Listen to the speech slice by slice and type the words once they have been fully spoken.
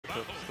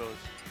stores.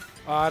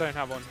 Oh, I don't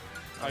have one.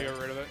 I got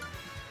rid of it.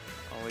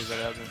 I'll leave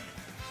that out then.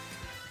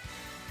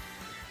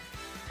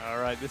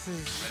 Alright, this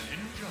is...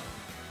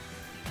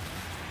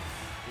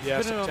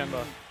 Yeah,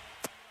 September.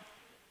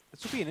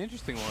 This will be an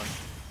interesting one.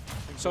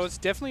 So it's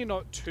definitely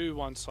not too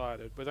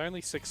one-sided, with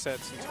only 6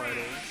 sets in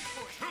total.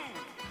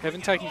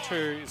 Heaven taking 2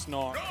 is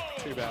not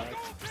too bad.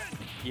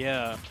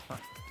 Yeah.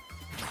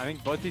 I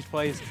think both these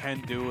players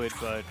can do it,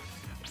 but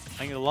I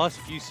think the last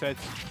few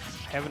sets,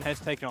 Heaven has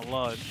taken a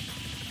lot.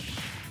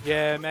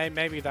 Yeah,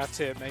 maybe that's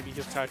it. Maybe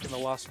he's taken the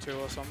last 2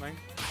 or something.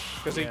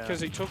 Because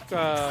he took...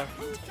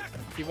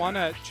 he won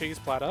at Cheese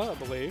Platter, I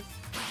believe.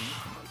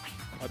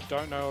 I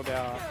don't know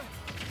about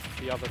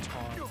the other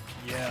time.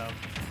 Yeah.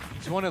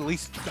 He's won at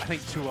least, I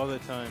think, 2 other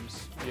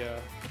times. Yeah.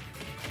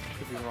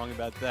 Could be wrong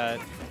about that.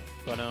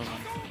 But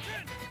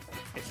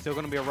it's still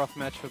going to be a rough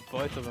match for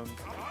both of them.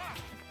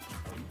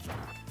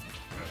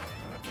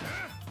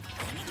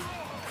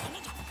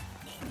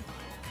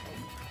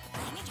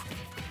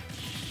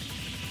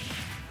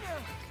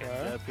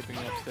 Okay. Keeping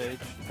up stage.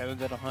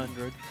 Heaven's at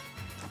 100.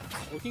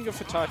 Looking good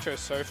for Taicho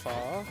so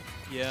far.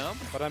 Yeah.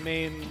 But I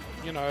mean,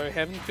 you know,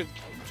 Heaven could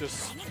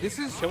just This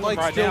is kill like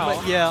him right still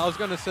now. yeah, I was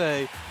going to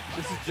say,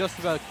 this is just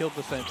about killed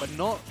the same, but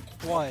not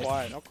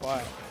quite. Not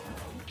quite.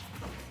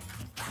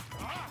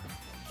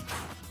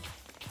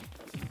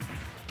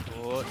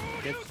 Oh,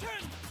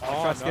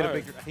 Oh, tries to get a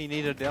big, he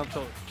needed a down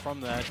tilt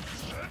from that.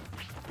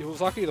 It was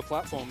lucky the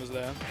platform was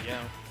there.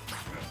 Yeah.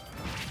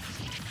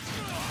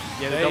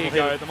 Yeah, There you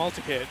go, the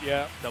multi-hit,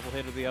 yeah. Double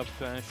hit of the up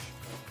smash.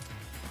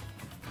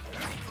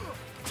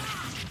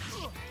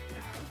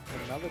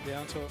 Another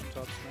down tilt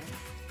top smash.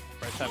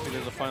 Very happy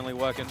these are finally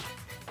working.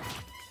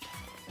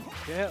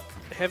 Yeah,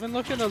 Heaven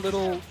looking a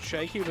little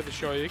shaky with the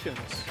Shoryukens.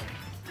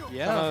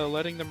 Yeah.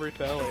 Letting them root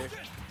belly.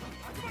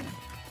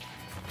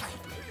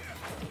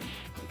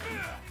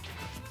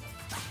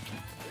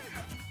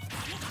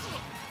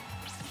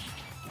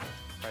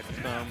 Right,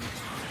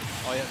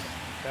 oh yeah.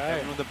 Okay.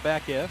 Heaven with the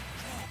back air.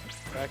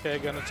 Back air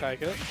gonna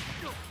take it.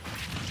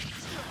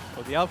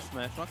 Oh, the up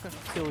smash, not gonna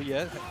kill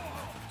yet.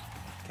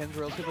 Ken's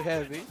relatively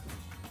heavy.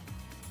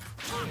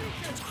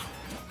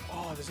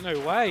 Oh, there's no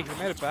way.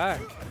 He made it back.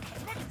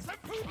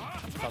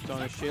 Popped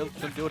on his shield.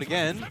 Gonna do it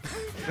again.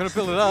 Gonna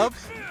build it up.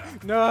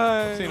 No.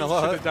 I've seen a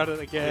lot. Should have done it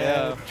again.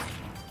 Yeah.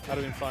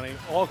 That'd have been funny.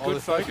 Oh,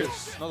 good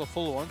focus. Not a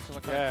full one, so I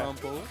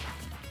can't pull.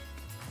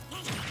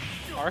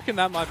 I reckon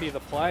that might be the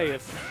play.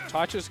 If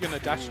Taicho's going to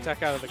dash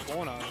attack out of the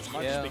corner, it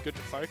might just be good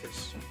to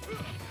focus. I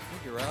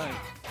think you're right.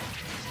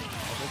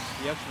 Oh,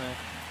 that's the up smash.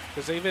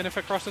 Because even if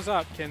it crosses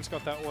up, Ken's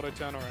got that auto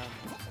turnaround.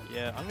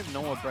 Yeah, I don't even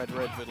know what Brad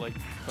read, but like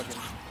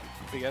fucking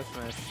big F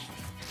smash.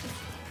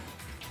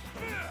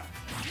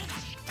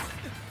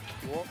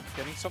 Whoa,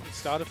 getting something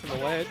started from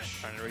the ledge.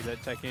 Trying to read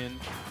that tech in.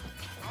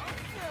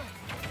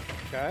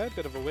 Okay,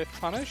 bit of a whiff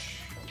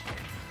punish.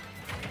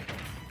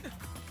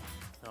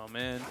 Oh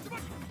man.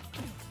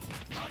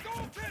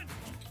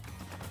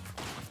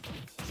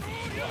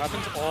 What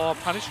happens? Oh,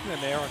 punishing the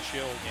nair on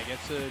shield. Yeah,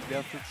 gets a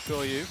down to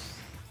show you.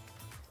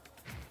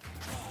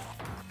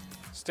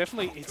 It's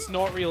definitely, it's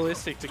not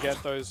realistic to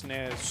get those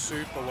nairs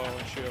super low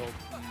on shield.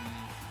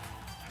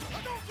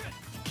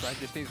 Brad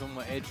just needs one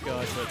more edge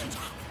guard, but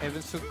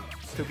Heaven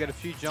still get a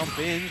few jump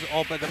ins.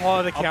 Oh, but the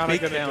counter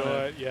big gonna do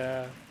it,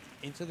 yeah.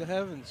 Into the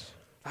heavens.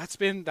 That's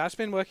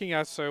been working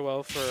out so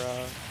well for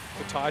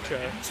Taicho.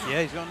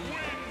 Yeah, he's gotten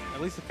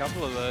at least a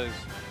couple of those.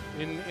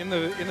 In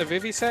the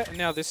Vivi set and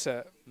now this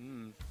set.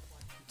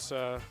 It's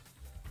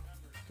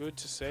good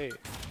to see.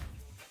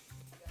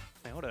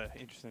 Man, what an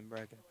interesting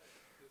bracket.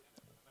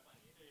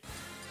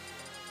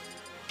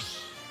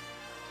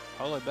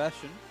 Holo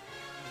Bastion.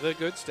 The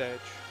good stage.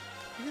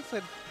 I think it's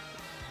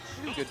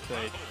a good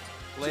stage.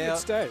 It's a good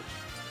stage.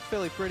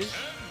 Fairly pretty.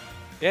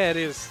 Yeah, it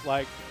is.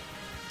 Like,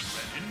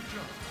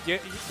 yeah,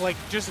 like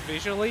just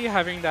visually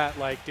having that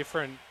like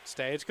different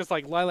stage, because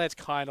like Lilat's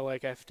kind of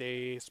like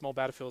FD, small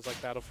battlefield's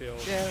like Battlefield.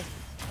 Yeah.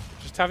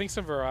 Just having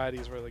some variety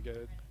is really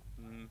good.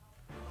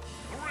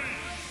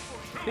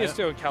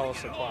 PS2 and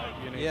Kalos are quite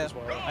unique as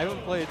well. I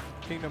haven't played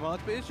Kingdom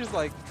Hearts, but it's just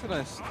like, it's a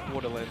nice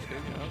water landscape,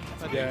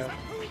 you know? Yeah.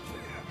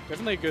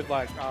 Definitely a good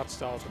like art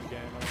style for the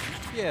game. I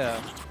think. Yeah.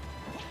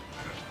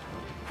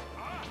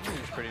 I think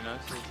it's pretty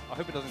nice. I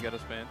hope it doesn't get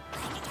us banned.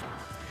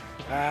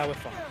 We're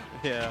fine.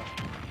 Yeah.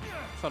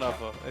 It's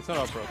not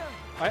our problem.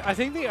 I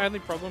think the only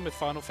problem with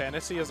Final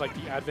Fantasy is like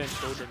the Advent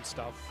Children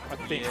stuff. I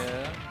think.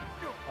 Yeah.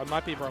 I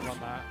might be wrong on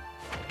that.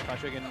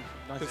 Taicho again,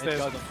 nice edge there's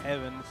guys on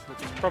Heaven.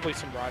 probably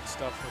some right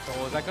stuff.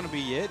 Oh, is that going to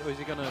be it? Or is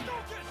he going to...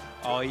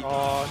 Oh,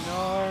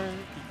 no.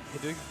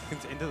 He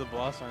gets into the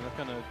blast zone. That's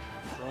going to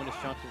ruin his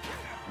chances.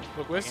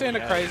 Look, we've seen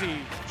a crazy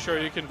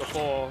Shoryuken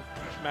before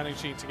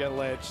managing to get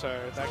ledge, so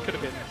that could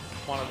have been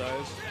one of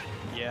those.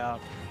 Yeah.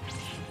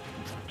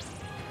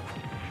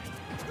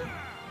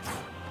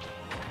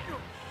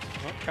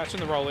 Oh, catching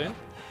the roll in.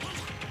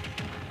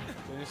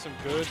 Doing some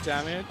good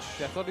damage.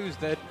 Yeah, I thought he was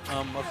dead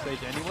off stage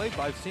anyway,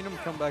 but I've seen him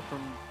come back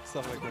from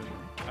stuff like that.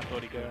 I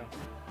thought he could.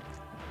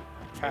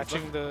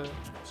 Catching the...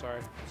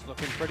 Sorry. It's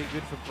looking pretty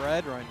good for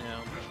Brad right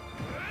now.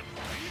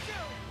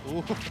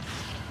 Ooh.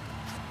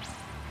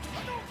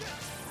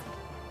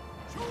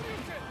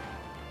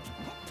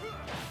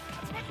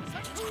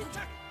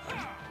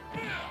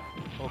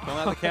 Oh, come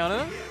out the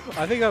counter.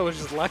 I think that was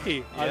just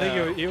lucky. Yeah. I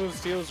think he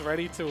was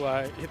ready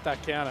to hit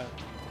that counter.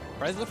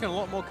 Brad's looking a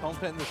lot more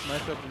confident in this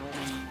matchup than what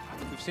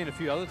we've seen a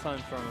few other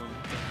times from him.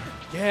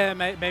 Yeah,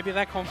 maybe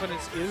that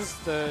confidence is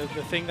the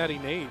thing that he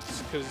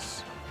needs,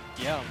 because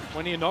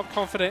when you're not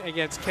confident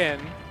against Ken,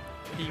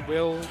 he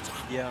will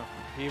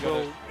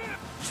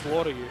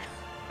slaughter you.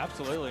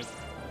 Absolutely.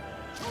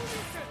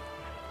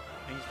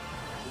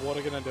 The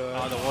water gonna do it.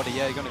 Oh, the water,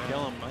 yeah, you're gonna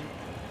kill him, mate.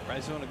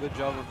 Brad's doing a good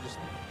job of just,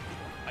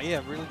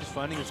 really just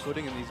finding his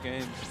footing in these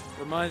games.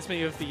 Reminds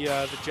me of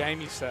the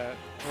Jamie set.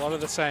 A lot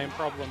of the same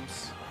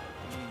problems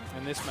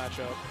in this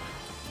matchup.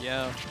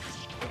 Yeah,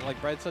 but like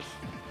Brad's such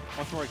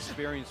much more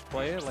experienced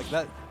player. Like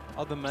that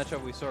other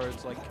matchup we saw,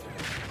 it's like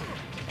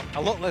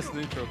a lot less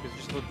neutral because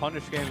just the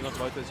punish games on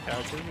both those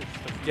characters.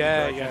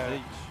 It's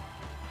each.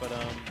 But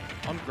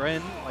on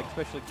Gren, like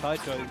especially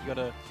Taicho, you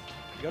gotta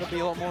be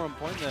a lot more on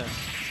point there.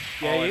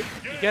 Yeah,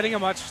 you're getting a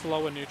much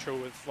slower neutral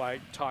with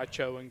like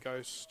Taicho and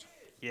Ghost.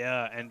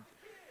 Yeah, and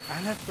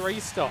a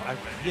 3-stock.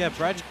 Yeah,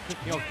 Brad,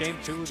 game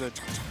 2 with a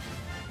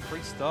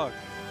 3-stock.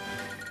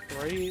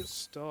 3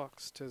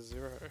 stocks to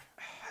 0.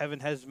 Heaven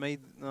has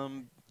made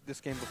this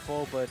game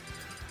before, but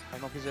I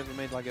don't know if he's ever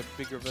made like a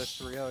big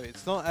reverse 3-0.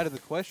 It's not out of the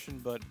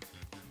question, but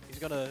he's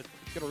gotta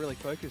really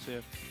focus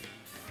here.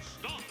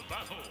 Start the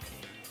battle.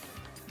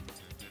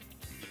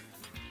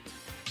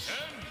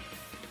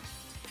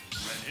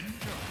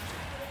 Greninja.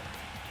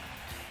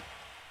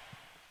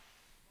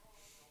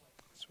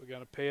 So we're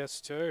going to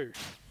PS2.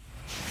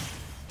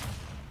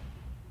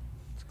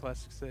 It's a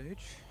classic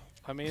stage.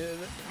 I mean,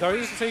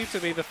 those seem to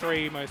be the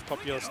 3 most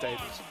popular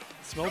stages.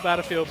 Small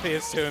Battlefield,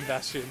 PS2, and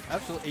Bastion.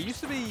 Absolutely. It used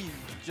to be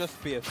just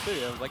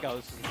PS2. I was like, oh,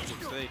 this is a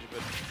good stage,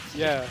 but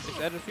yeah, it's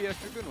added a few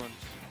extra good ones.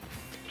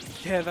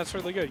 Yeah, that's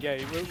really good. Yeah,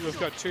 we've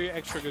got 2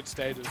 extra good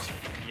stages.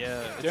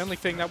 Yeah. The only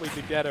thing that would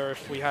be better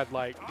if we had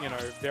like,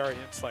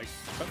 variants like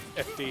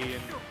FD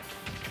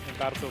and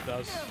Battlefield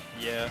does.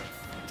 Yeah.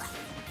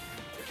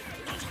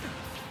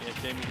 Yeah,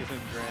 Jamie gets in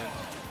Grand.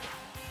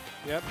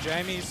 Yep,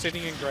 Jamie's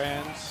sitting in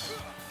Grands.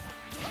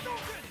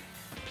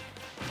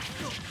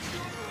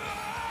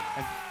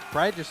 And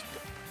Brad just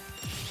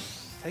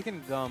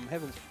taking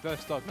Heaven's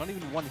first stock, not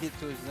even 1 hit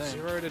to his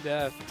name. 0 to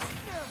death.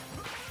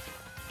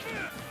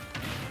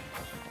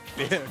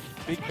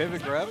 Big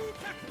pivot grab.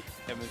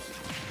 Heaven's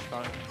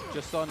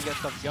just starting to get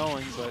stuff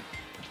going, but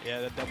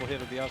yeah, that double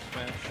hit of the up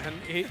smash. And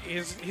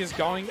he's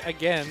going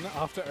again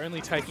after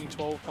only taking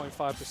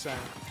 12.5%.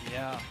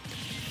 Yeah.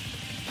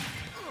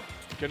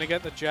 Gonna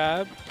get the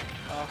jab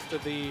after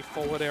the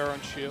forward air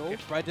on shield.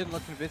 If Brad didn't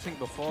look convincing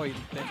before, he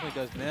definitely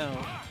does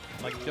now.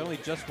 Like, it's only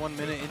just 1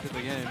 minute into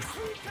the game.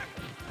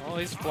 Oh,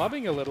 he's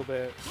flubbing a little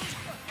bit.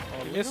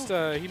 Oh,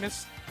 he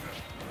missed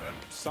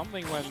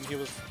something when he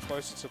was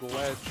closer to the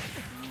ledge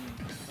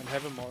than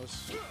Heaven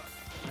was.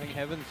 I think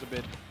Heaven's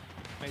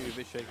maybe a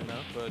bit shaken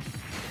up, but...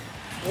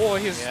 Or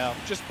he's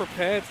just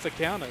prepared for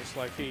counters.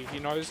 Like, he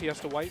knows he has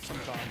to wait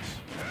sometimes.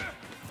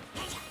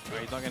 Oh,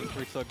 he's not getting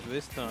 3-stock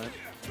this time.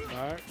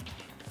 No.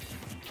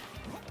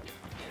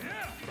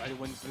 Brad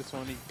wins this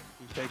one, he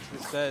takes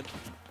this set.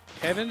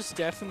 Heaven's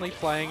definitely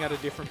playing at a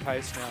different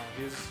pace now.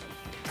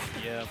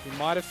 He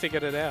might have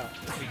figured it out.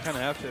 He kind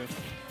of have to.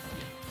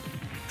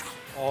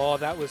 Oh,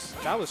 that was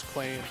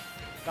clean.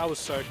 That was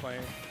so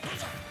clean.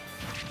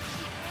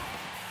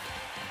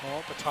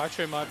 Oh, but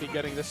Taicho might be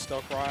getting this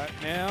stock right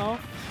now.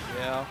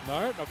 Yeah.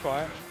 No, not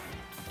quite.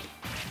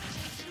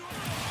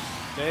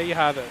 There you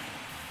have it.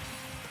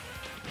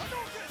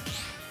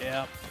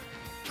 Yeah.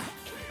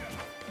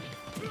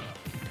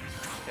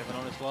 Kevin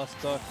on his last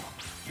stock.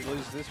 If he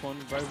loses this one,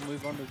 Brad will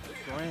move on to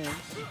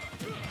Grands.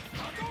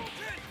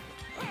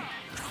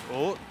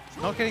 Oh,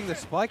 not getting the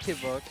spike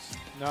hitbox.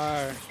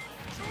 No.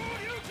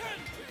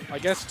 I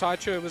guess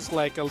Taicho was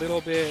like a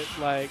little bit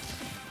like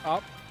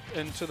up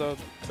and to the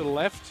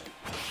left.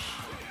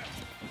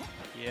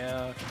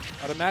 Yeah.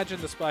 I'd imagine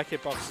the spike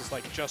hitbox is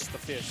like just the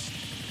fist.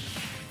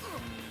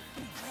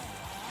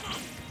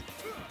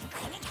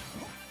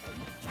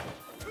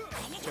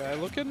 Okay,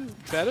 looking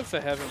better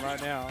for Heaven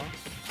right now.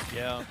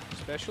 Yeah.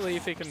 Especially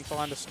if he can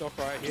find a stock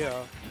right here.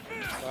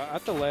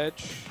 At the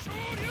ledge.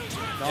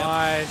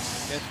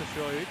 Nice. Gets the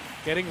shoot.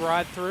 Getting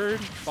right through,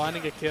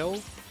 finding a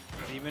kill.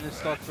 Even his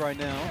stocks right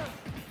now.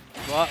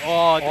 But,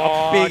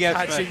 a big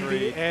catching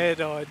the air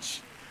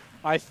dodge.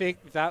 I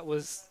think that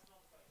was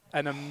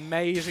an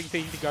amazing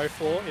thing to go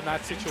for in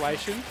that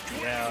situation.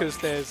 Yeah.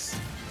 Because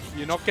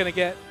you're not going to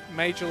get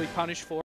majorly punished for